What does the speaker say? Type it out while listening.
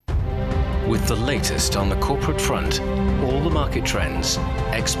with the latest on the corporate front, all the market trends,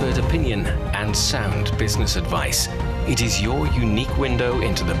 expert opinion, and sound business advice. It is your unique window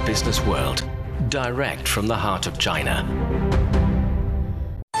into the business world, direct from the heart of China.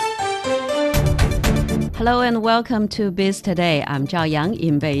 Hello and welcome to Biz Today. I'm Zhao Yang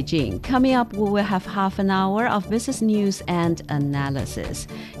in Beijing. Coming up, we will have half an hour of business news and analysis.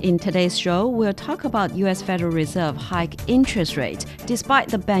 In today's show, we'll talk about U.S. Federal Reserve hike interest rate despite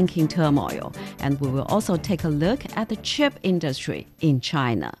the banking turmoil. And we will also take a look at the chip industry in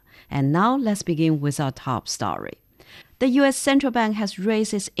China. And now let's begin with our top story. The U.S. Central Bank has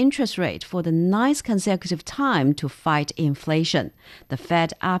raised its interest rate for the ninth consecutive time to fight inflation. The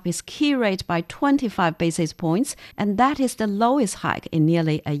Fed upped its key rate by 25 basis points, and that is the lowest hike in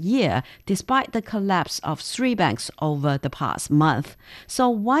nearly a year, despite the collapse of three banks over the past month. So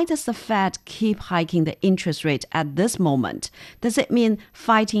why does the Fed keep hiking the interest rate at this moment? Does it mean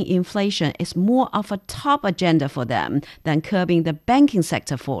fighting inflation is more of a top agenda for them than curbing the banking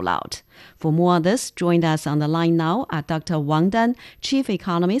sector fallout? For more on this, join us on the line now are Dr. Wang Dan, Chief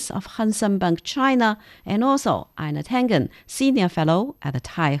Economist of Hang Seng Bank China, and also Ina Tangen, Senior Fellow at the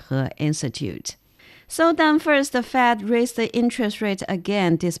Taihe Institute. So then first, the Fed raised the interest rate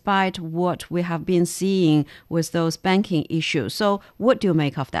again, despite what we have been seeing with those banking issues. So what do you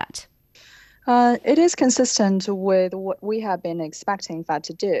make of that? It is consistent with what we have been expecting Fed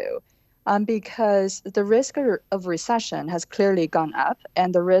to do. Because the risk of recession has clearly gone up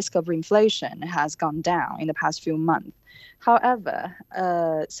and the risk of inflation has gone down in the past few months. However,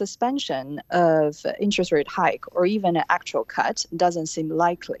 suspension of interest rate hike or even an actual cut doesn't seem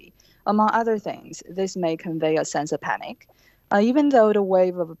likely. Among other things, this may convey a sense of panic. Even though the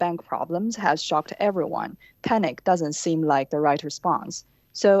wave of bank problems has shocked everyone, panic doesn't seem like the right response.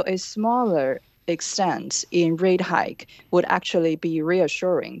 So a smaller extent in rate hike would actually be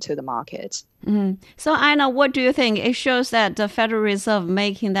reassuring to the market. So, Ina, what do you think? It shows that the Federal Reserve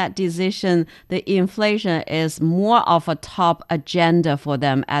making that decision, the inflation is more of a top agenda for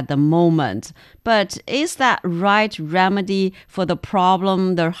them at the moment. But is that right remedy for the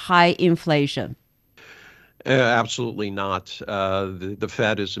problem, the high inflation? Absolutely not. The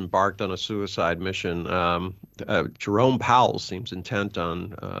Fed is embarked on a suicide mission. Jerome Powell seems intent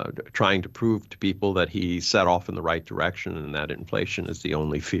on trying to prove to people that he set off in the right direction and that inflation is the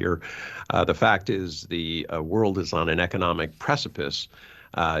only fear. The fact is the world is on an economic precipice.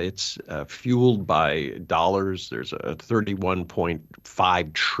 It's fueled by dollars. There's a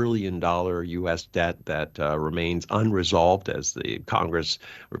 $31.5 trillion U.S. debt that remains unresolved as the Congress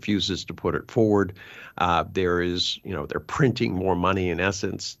refuses to put it forward. They're printing more money in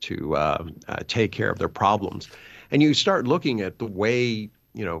essence to take care of their problems. And you start looking at the way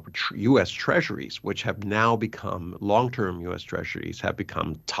U.S. Treasuries, which have now become long-term U.S. Treasuries, have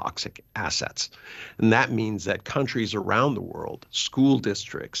become toxic assets. And that means that countries around the world, school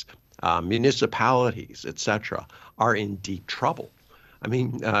districts, municipalities, etc., are in deep trouble. I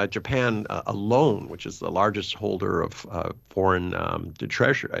mean, Japan alone, which is the largest holder of foreign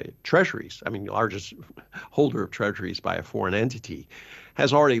treasuries, largest holder of treasuries by a foreign entity,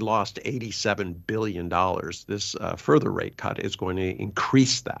 has already lost $87 billion. This further rate cut is going to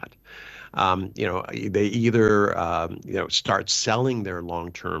increase that. They either start selling their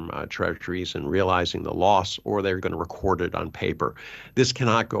long-term treasuries and realizing the loss, or they're going to record it on paper. This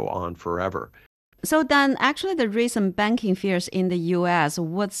cannot go on forever. So then actually the recent banking fears in the U.S.,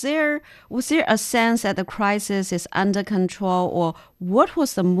 was there a sense that the crisis is under control, or what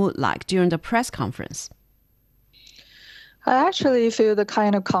was the mood like during the press conference? I actually feel the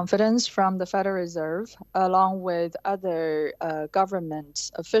kind of confidence from the Federal Reserve, along with other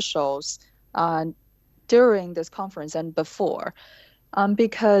government officials during this conference and before.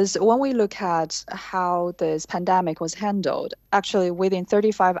 Because when we look at how this pandemic was handled, actually within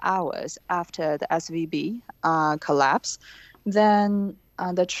 35 hours after the SVB collapse, then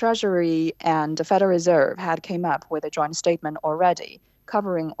the Treasury and the Federal Reserve had came up with a joint statement already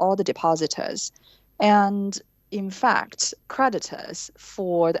covering all the depositors. And in fact, creditors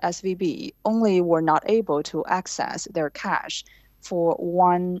for the SVB only were not able to access their cash for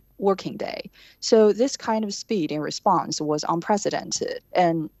one working day. So this kind of speed in response was unprecedented,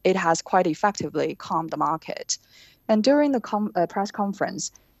 and it has quite effectively calmed the market. And during the press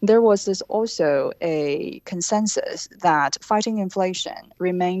conference, there was also a consensus that fighting inflation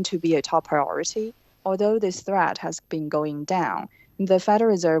remained to be a top priority. Although this threat has been going down, the Federal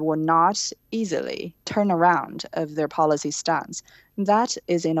Reserve will not easily turn around of their policy stance. That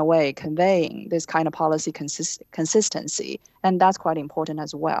is in a way conveying this kind of policy consistency, and that's quite important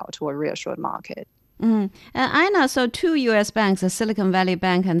as well to a reassured market. And I know, so two U.S. banks, the Silicon Valley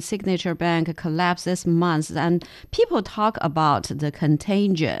Bank and Signature Bank, collapsed this month, and people talk about the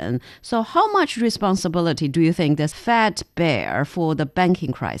contagion. So how much responsibility do you think the Fed bear for the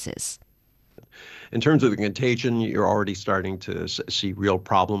banking crisis? In terms of the contagion, you're already starting to see real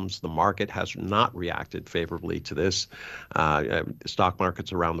problems. The market has not reacted favorably to this. Stock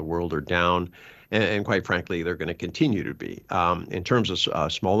markets around the world are down, and quite frankly, they're going to continue to be. In terms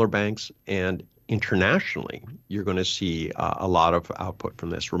of smaller banks and internationally, you're going to see a lot of output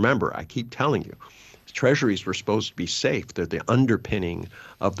from this. Remember, I keep telling you, treasuries were supposed to be safe. They're the underpinning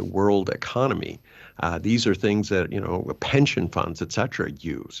of the world economy. These are things that, pension funds, et cetera,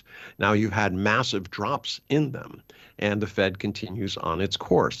 use. Now you've had massive drops in them, and the Fed continues on its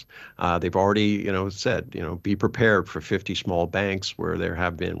course. They've already, said, be prepared for 50 small banks where there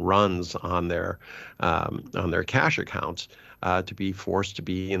have been runs on their cash accounts to be forced to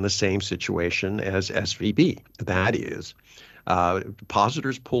be in the same situation as SVB. That is,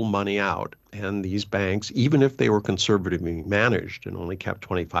 depositors pull money out, and these banks, even if they were conservatively managed and only kept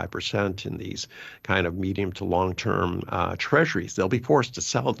 25% in these kind of medium to long-term treasuries, they'll be forced to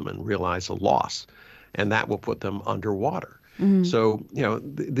sell them and realize a loss, and that will put them underwater. So,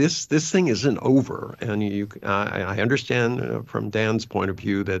 this thing isn't over, and I understand from Dan's point of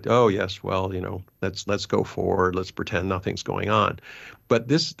view that, oh yes, well, let's go forward, let's pretend nothing's going on, but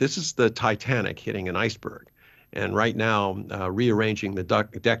this is the Titanic hitting an iceberg. And right now, rearranging the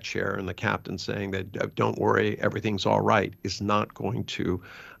deck chair and the captain saying that don't worry, everything's all right, is not going to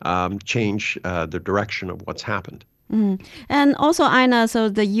change the direction of what's happened. And also, Ina, so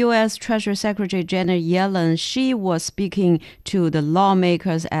the U.S. Treasury Secretary Janet Yellen, she was speaking to the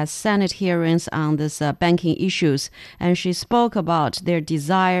lawmakers at Senate hearings on this banking issues, and she spoke about their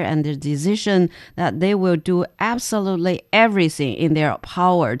desire and their decision that they will do absolutely everything in their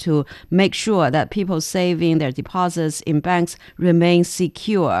power to make sure that people saving their deposits in banks remain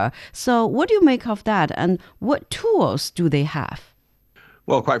secure. So what do you make of that, and what tools do they have?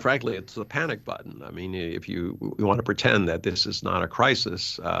 Well, quite frankly, it's the panic button. I mean, if you want to pretend that this is not a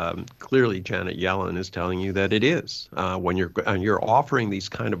crisis, clearly Janet Yellen is telling you that it is. When you're offering these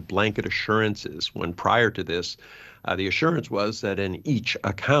kind of blanket assurances, when prior to this, the assurance was that in each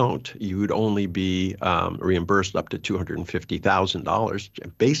account, you would only be reimbursed up to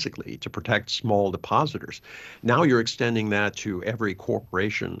 $250,000, basically to protect small depositors. Now you're extending that to every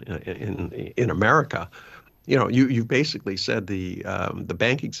corporation in America. You basically said the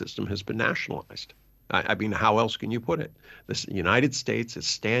banking system has been nationalized. I mean, how else can you put it? The United States is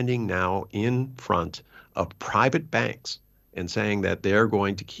standing now in front of private banks and saying that they're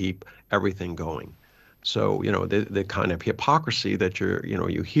going to keep everything going. So, the kind of hypocrisy that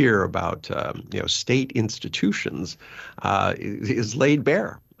you hear about, state institutions is laid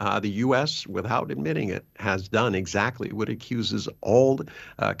bare. The U.S., without admitting it, has done exactly what it accuses all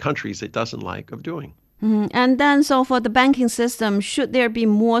countries it doesn't like of doing. And then, so for the banking system, should there be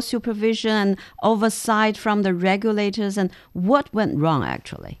more supervision and oversight from the regulators? And what went wrong,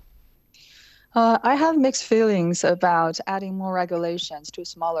 actually? I have mixed feelings about adding more regulations to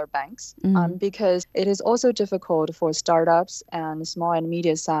smaller banks because it is also difficult for startups and small and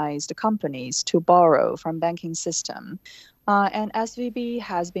medium-sized companies to borrow from banking system. And SVB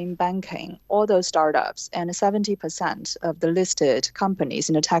has been banking all those startups and 70% of the listed companies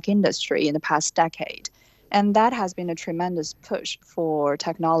in the tech industry in the past decade. And that has been a tremendous push for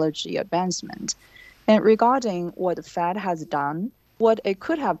technology advancement. And regarding what the Fed has done, what it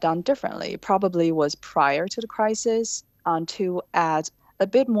could have done differently probably was prior to the crisis to add a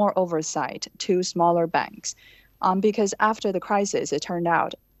bit more oversight to smaller banks. Because after the crisis, it turned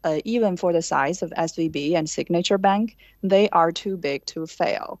out even for the size of SVB and Signature Bank, they are too big to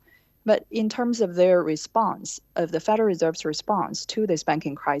fail. But in terms of their response, of the Federal Reserve's response to this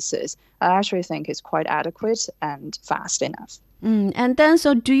banking crisis, I actually think it's quite adequate and fast enough. And then,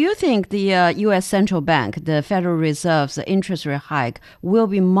 so do you think the U.S. Central Bank, the Federal Reserve's interest rate hike, will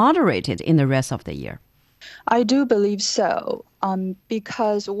be moderated in the rest of the year? I do believe so,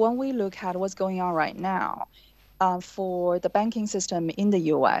 because when we look at what's going on right now, for the banking system in the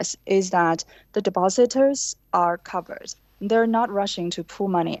U.S. is that the depositors are covered. They're not rushing to pull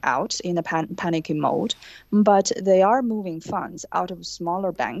money out in a panicky mode, but they are moving funds out of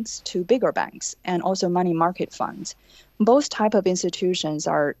smaller banks to bigger banks and also money market funds. Both type of institutions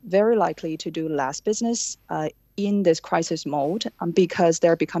are very likely to do less business in this crisis mode because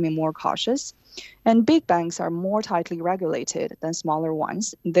they're becoming more cautious. And big banks are more tightly regulated than smaller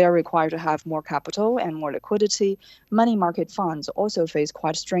ones. They're required to have more capital and more liquidity. Money market funds also face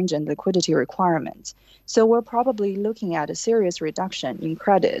quite stringent liquidity requirements. So we're probably looking at a serious reduction in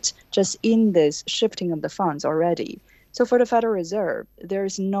credit just in this shifting of the funds already. So for the Federal Reserve, there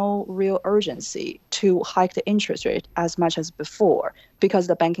is no real urgency to hike the interest rate as much as before because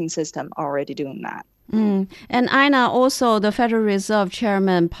the banking system are already doing that. And Ina, also the Federal Reserve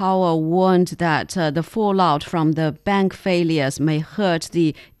Chairman Powell warned that the fallout from the bank failures may hurt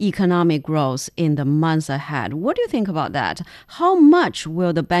the economic growth in the months ahead. What do you think about that? How much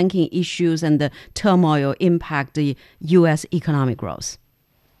will the banking issues and the turmoil impact the U.S. economic growth?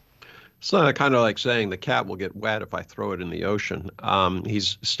 It's kind of like saying the cat will get wet if I throw it in the ocean.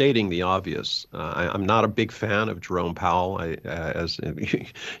 He's stating the obvious. I'm not a big fan of Jerome Powell, as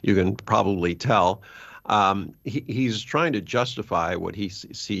you can probably tell. He's trying to justify what he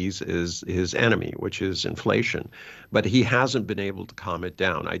sees as his enemy, which is inflation, but he hasn't been able to calm it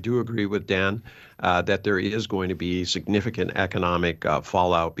down. I do agree with Dan that there is going to be significant economic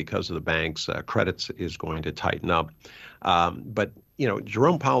fallout because of the banks. Credit is going to tighten up. But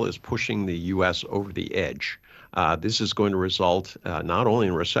Jerome Powell is pushing the U.S. over the edge. This is going to result not only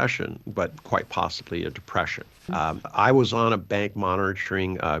in recession, but quite possibly a depression. I was on a bank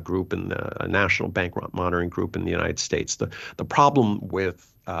monitoring group, a national bank monitoring group in the United States. The problem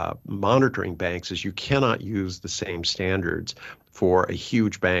with monitoring banks is you cannot use the same standards for a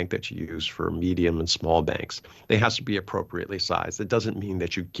huge bank that you use for medium and small banks. They have to be appropriately sized. It doesn't mean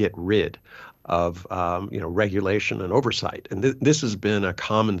that you get rid of regulation and oversight. And this has been a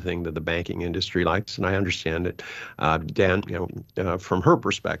common thing that the banking industry likes, and I understand it. Dan, from her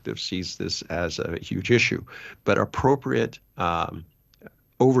perspective, sees this as a huge issue. But appropriate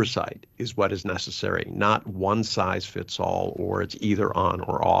oversight is what is necessary, not one size fits all, or it's either on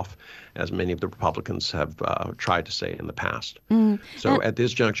or off, as many of the Republicans have tried to say in the past. So at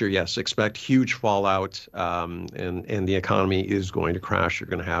this juncture, yes, expect huge fallout, and the economy is going to crash. You're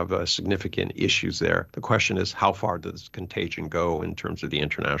going to have significant issues there. The question is, how far does contagion go in terms of the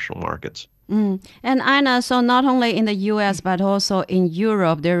international markets? And Ina, so not only in the U.S. but also in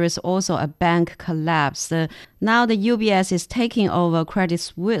Europe, there is also a bank collapse. Now the UBS is taking over Credit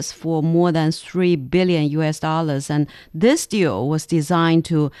Suisse for more than $3 billion US, and this deal was designed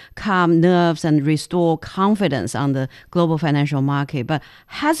to calm nerves and restore confidence on the global financial market. But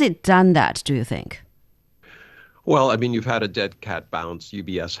has it done that, do you think? Well, I mean, you've had a dead cat bounce.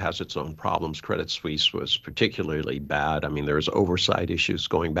 UBS has its own problems. Credit Suisse was particularly bad. I mean, there's oversight issues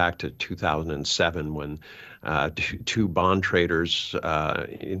going back to 2007 when two bond traders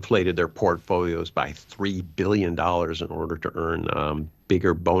inflated their portfolios by $3 billion in order to earn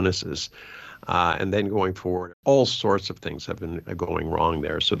bigger bonuses. And then going forward, all sorts of things have been going wrong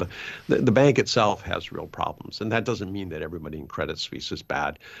there. So the bank itself has real problems. And that doesn't mean that everybody in Credit Suisse is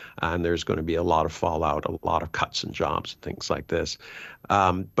bad. And there's going to be a lot of fallout, a lot of cuts in jobs, things like this.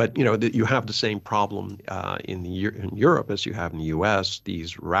 But, you have the same problem in Europe as you have in the U.S.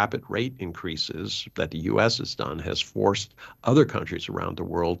 These rapid rate increases that the U.S. has done has forced other countries around the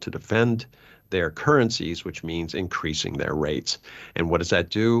world to defend their currencies, which means increasing their rates. And what does that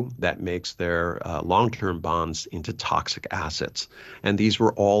do? That makes their long-term bonds into toxic assets. And these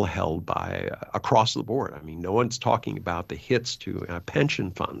were all held by across the board. I mean, no one's talking about the hits to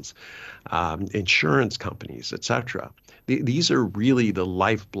pension funds, insurance companies, etc. These are really the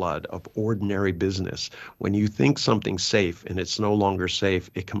lifeblood of ordinary business. When you think something's safe and it's no longer safe,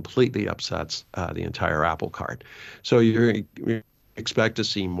 it completely upsets the entire apple cart. So you're expect to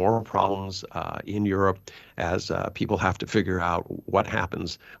see more problems in Europe as people have to figure out what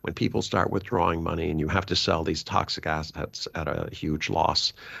happens when people start withdrawing money and you have to sell these toxic assets at a huge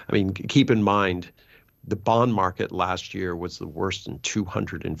loss. I mean, keep in mind, the bond market last year was the worst in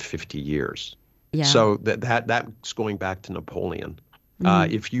 250 years. Yeah. So that's going back to Napoleon.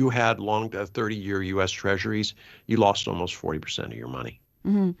 If you had long 30-year U.S. Treasuries, you lost almost 40% of your money.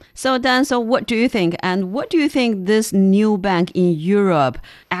 So Dan, what do you think? And what do you think this new bank in Europe,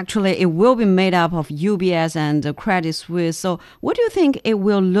 actually it will be made up of UBS and Credit Suisse. So what do you think it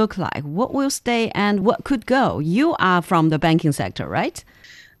will look like? What will stay and what could go? You are from the banking sector, right?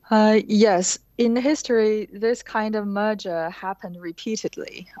 Yes. In history, this kind of merger happened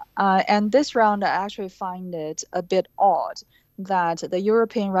repeatedly. And this round, I actually find it a bit odd that the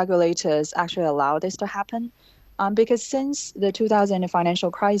European regulators actually allow this to happen. Because since the 2000 financial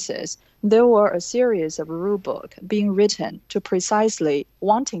crisis, there were a series of rule book being written to precisely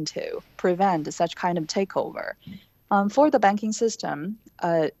wanting to prevent such kind of takeover. For the banking system,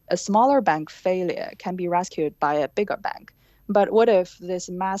 a smaller bank failure can be rescued by a bigger bank. But what if this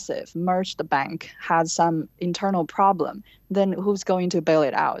massive merged bank has some internal problem? Then who's going to bail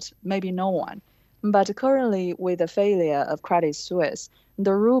it out? Maybe no one. But currently, with the failure of Credit Suisse,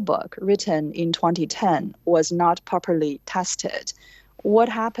 the rulebook written in 2010 was not properly tested. What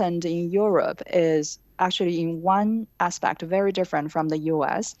happened in Europe is actually in one aspect very different from the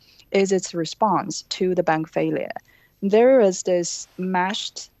US, is its response to the bank failure. There is this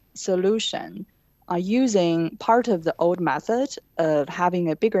meshed solution using part of the old method of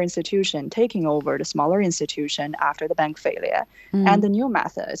having a bigger institution taking over the smaller institution after the bank failure, and the new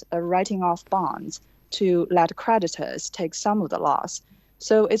method of writing off bonds to let creditors take some of the loss.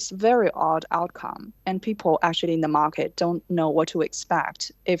 So it's very odd outcome, and people actually in the market don't know what to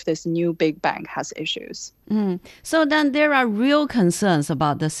expect if this new big bank has issues. So then there are real concerns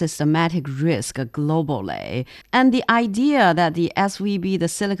about the systematic risk globally. And the idea that the SVB, the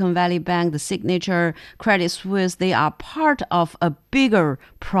Silicon Valley Bank, the Signature, Credit Suisse, they are part of a bigger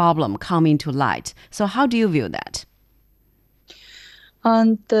problem coming to light. So how do you view that?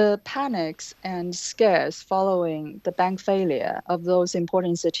 The panics and scares following the bank failure of those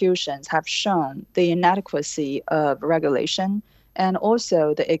important institutions have shown the inadequacy of regulation and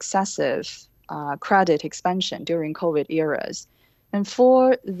also the excessive credit expansion during COVID eras. And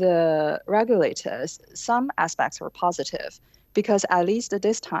for the regulators, some aspects were positive because at least at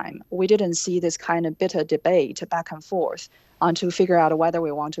this time, we didn't see this kind of bitter debate back and forth to figure out whether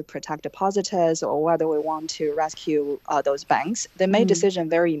we want to protect depositors or whether we want to rescue those banks. They made decision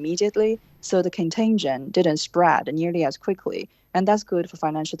very immediately, so the contagion didn't spread nearly as quickly, and that's good for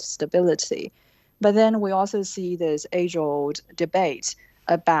financial stability. But then we also see this age-old debate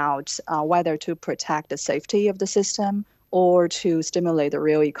about whether to protect the safety of the system or to stimulate the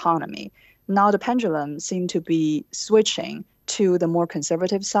real economy. Now the pendulum seemed to be switching to the more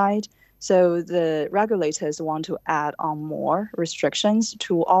conservative side. So the regulators want to add on more restrictions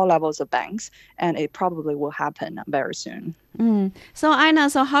to all levels of banks, and it probably will happen very soon. So Aina,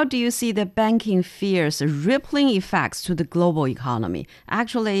 how do you see the banking fears rippling effects to the global economy?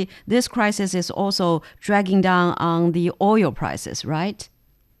 Actually, this crisis is also dragging down on the oil prices, right?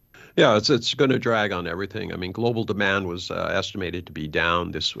 Yeah, it's going to drag on everything. I mean, global demand was estimated to be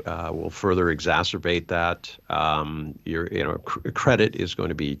down. This will further exacerbate that. Credit is going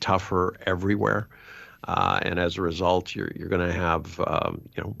to be tougher everywhere, and as a result, you're going to have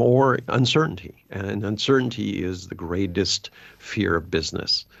more uncertainty, and uncertainty is the greatest fear of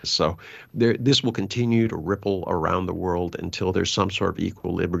business. So this will continue to ripple around the world until there's some sort of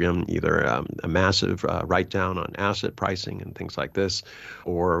equilibrium, either a massive write-down on asset pricing and things like this,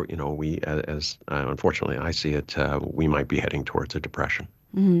 or unfortunately I see it, we might be heading towards a depression.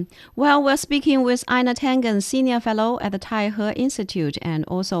 Well, we're speaking with Aina Tangen, Senior Fellow at the Taihe Institute, and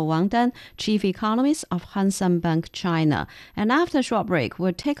also Wang Dan, Chief Economist of Hang Seng Bank China. And after a short break,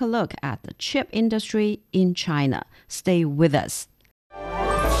 we'll take a look at the chip industry in China. Stay with us.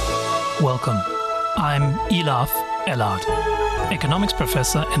 Welcome. I'm Elaf Elad, economics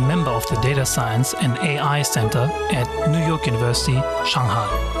professor and member of the Data Science and AI Center at New York University, Shanghai.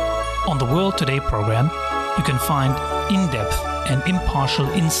 On the World Today program, you can find in-depth and impartial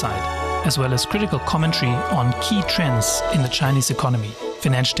insight, as well as critical commentary on key trends in the Chinese economy,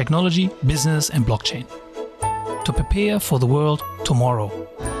 financial technology, business, and blockchain. To prepare for the world tomorrow,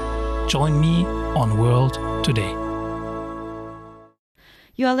 join me on World Today.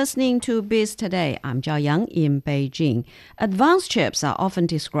 You are listening to Biz Today. I'm Zhao Yang in Beijing. Advanced chips are often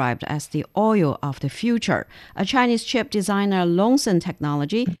described as the oil of the future. A Chinese chip designer, Longsun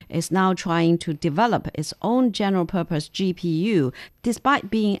Technology, is now trying to develop its own general-purpose GPU, despite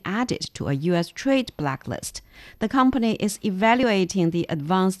being added to a U.S. trade blacklist. The company is evaluating the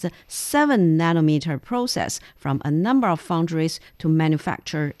advanced 7-nanometer process from a number of foundries to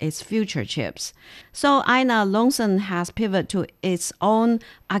manufacture its future chips. So Aina, Longsun has pivoted to its own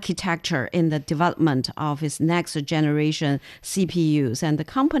architecture in the development of its next generation CPUs, and the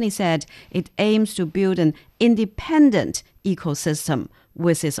company said it aims to build an independent ecosystem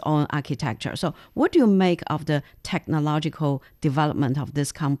with its own architecture. So what do you make of the technological development of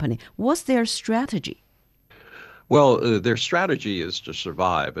this company? What's their strategy? Well, their strategy is to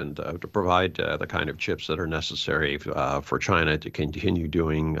survive and to provide the kind of chips that are necessary for China to continue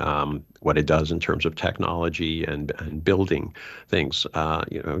doing what it does in terms of technology and building things.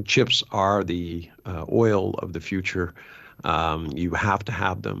 Chips are the oil of the future. You have to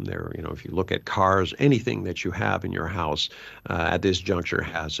have them there. If you look at cars, anything that you have in your house at this juncture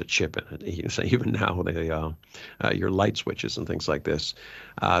has a chip in it. Even now, your light switches and things like this.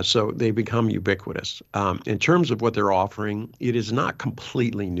 So they become ubiquitous. In terms of what they're offering, it is not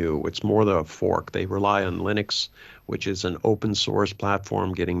completely new. It's more the fork. They rely on Linux, which is an open source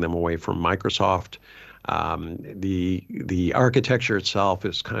platform, getting them away from Microsoft. The architecture itself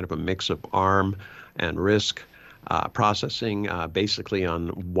is kind of a mix of ARM and RISC. Processing basically on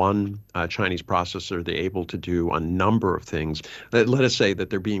one Chinese processor, they're able to do a number of things. Let us say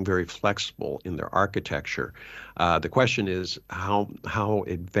that they're being very flexible in their architecture. The question is how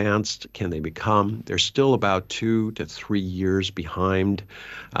advanced can they become? They're still about 2 to 3 years behind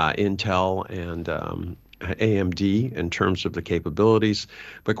Intel and AMD in terms of the capabilities.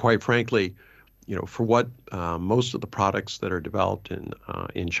 But quite frankly, for what most of the products that are developed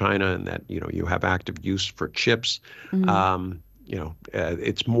in China and that you have active use for chips,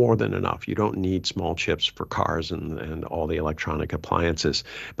 it's more than enough. You don't need small chips for cars and all the electronic appliances.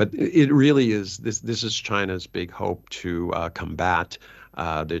 But it really is this is China's big hope to combat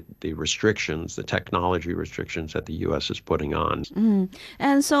the restrictions, the technology restrictions that the U.S. is putting on.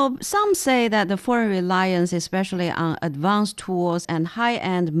 And so some say that the foreign reliance, especially on advanced tools and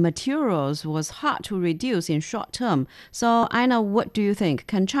high-end materials, was hard to reduce in short term. So, Aina, what do you think?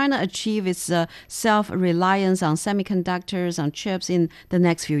 Can China achieve its self-reliance on semiconductors, on chips in the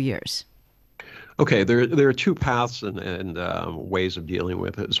next few years? Okay, there are two paths and ways of dealing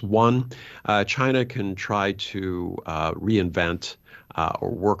with it. One, China can try to reinvent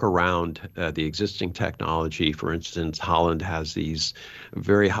or work around the existing technology. For instance, Holland has these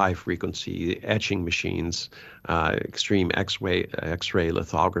very high-frequency etching machines, extreme X-ray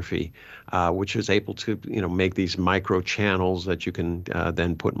lithography, which is able to make these micro channels that you can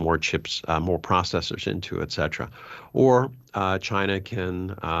then put more chips, more processors into, etc. Or China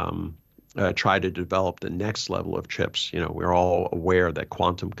can try to develop the next level of chips. We're all aware that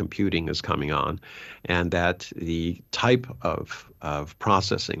quantum computing is coming on, and that the type of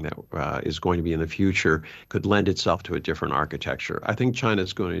processing that is going to be in the future could lend itself to a different architecture. I think China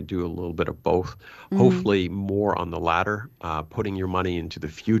is going to do a little bit of both, hopefully more on the latter, putting your money into the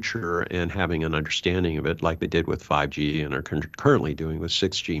future and having an understanding of it like they did with 5G and are currently doing with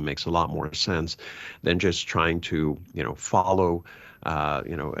 6G makes a lot more sense than just trying to, follow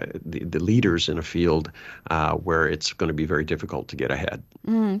the leaders in a field where it's going to be very difficult to get ahead.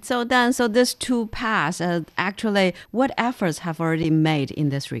 So these two paths, actually, what efforts have already made in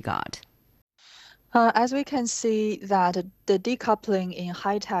this regard? As we can see that the decoupling in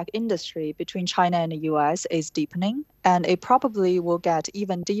high-tech industry between China and the US is deepening, and it probably will get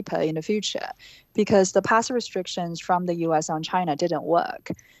even deeper in the future because the past restrictions from the US on China didn't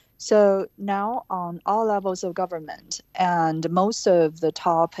work. So now on all levels of government and most of the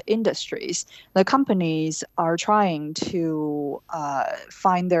top industries, the companies are trying to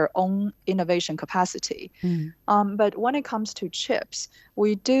find their own innovation capacity. But when it comes to chips,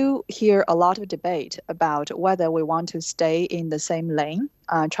 we do hear a lot of debate about whether we want to stay in the same lane,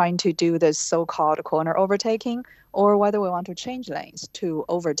 trying to do this so-called corner overtaking, or whether we want to change lanes to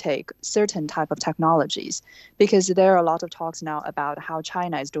overtake certain type of technologies. Because there are a lot of talks now about how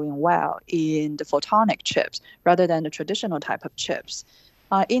China is doing well in the photonic chips rather than the traditional type of chips.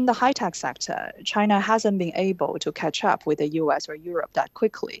 In the high-tech sector, China hasn't been able to catch up with the US or Europe that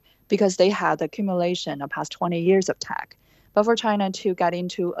quickly because they had the accumulation of past 20 years of tech. But for China to get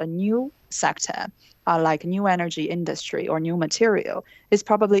into a new sector, like new energy industry or new material, it's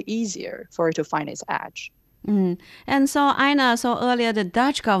probably easier for it to find its edge. And so, Aina, earlier the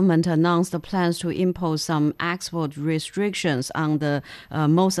Dutch government announced the plans to impose some export restrictions on the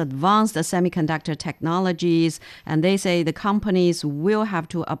most advanced semiconductor technologies. And they say the companies will have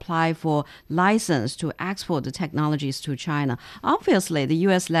to apply for license to export the technologies to China. Obviously, the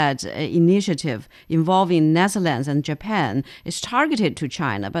US-led initiative involving Netherlands and Japan is targeted to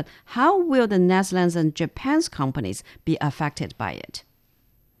China. But how will the Netherlands and Japan's companies be affected by it?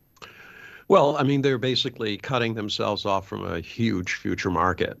 Well, I mean, they're basically cutting themselves off from a huge future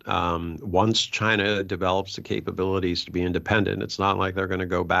market. Once China develops the capabilities to be independent, it's not like they're going to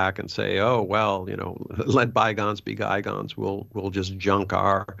go back and say, oh, well, let bygones be bygones. We'll just junk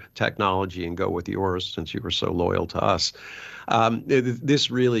our technology and go with yours since you were so loyal to us.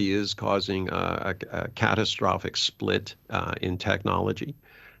 This really is causing a catastrophic split in technology.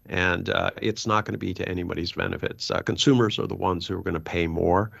 And it's not going to be to anybody's benefits. Consumers are the ones who are going to pay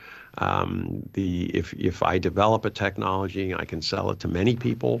more. If I develop a technology, I can sell it to many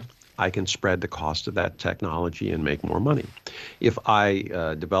people. I can spread the cost of that technology and make more money. If I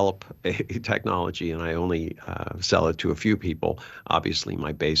develop a technology and I only sell it to a few people, obviously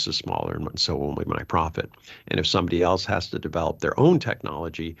my base is smaller and so will my profit. And if somebody else has to develop their own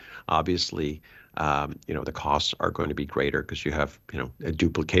technology, obviously the costs are going to be greater because you have, a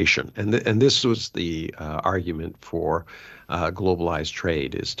duplication. And this was the argument for globalized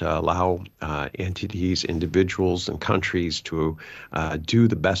trade, is to allow entities, individuals, and countries to do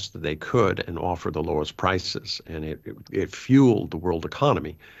the best that they could and offer the lowest prices. And it fueled the world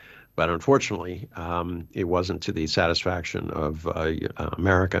economy. But unfortunately, it wasn't to the satisfaction of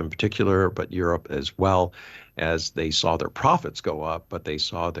America in particular, but Europe as well, as they saw their profits go up, but they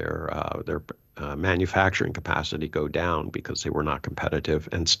saw their manufacturing capacity go down because they were not competitive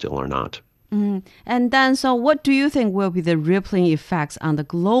and still are not. Mm. And then, so what do you think will be the rippling effects on the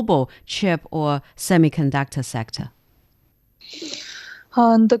global chip or semiconductor sector?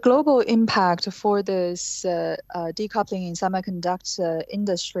 The global impact for this decoupling in semiconductor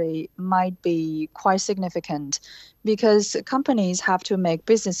industry might be quite significant because companies have to make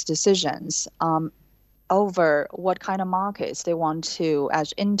business decisions over what kind of markets they want to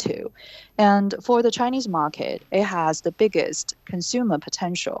edge into. And for the Chinese market, it has the biggest consumer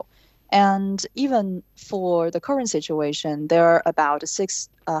potential. And even for the current situation, there are about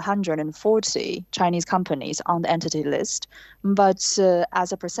 640 Chinese companies on the entity list. But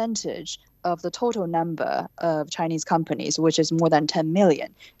as a percentage of the total number of Chinese companies, which is more than 10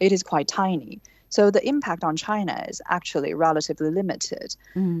 million, it is quite tiny. So the impact on China is actually relatively limited.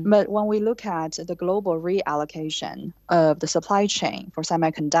 But when we look at the global reallocation of the supply chain for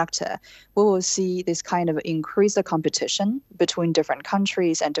semiconductor, we will see this kind of increased competition between different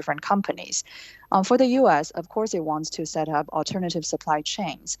countries and different companies. For the US, of course, it wants to set up alternative supply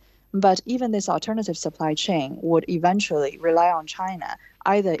chains. But even this alternative supply chain would eventually rely on China,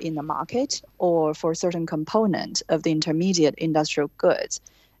 either in the market or for a certain component of the intermediate industrial goods.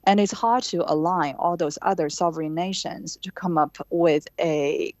 And it's hard to align all those other sovereign nations to come up with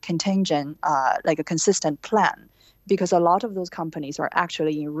a contingent, like a consistent plan, because a lot of those companies are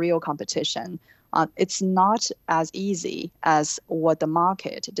actually in real competition. It's not as easy as what the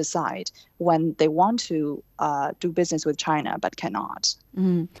market decide when they want to do business with China but cannot.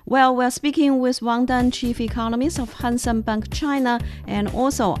 Well, we're speaking with Wang Dan, Chief Economist of Hang Seng Bank China, and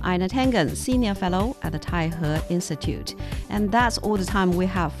also Ina Tangen, Senior Fellow at the Taihe Institute. And that's all the time we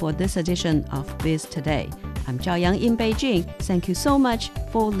have for this edition of Biz Today. I'm Zhao Yang in Beijing. Thank you so much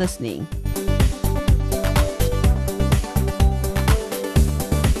for listening.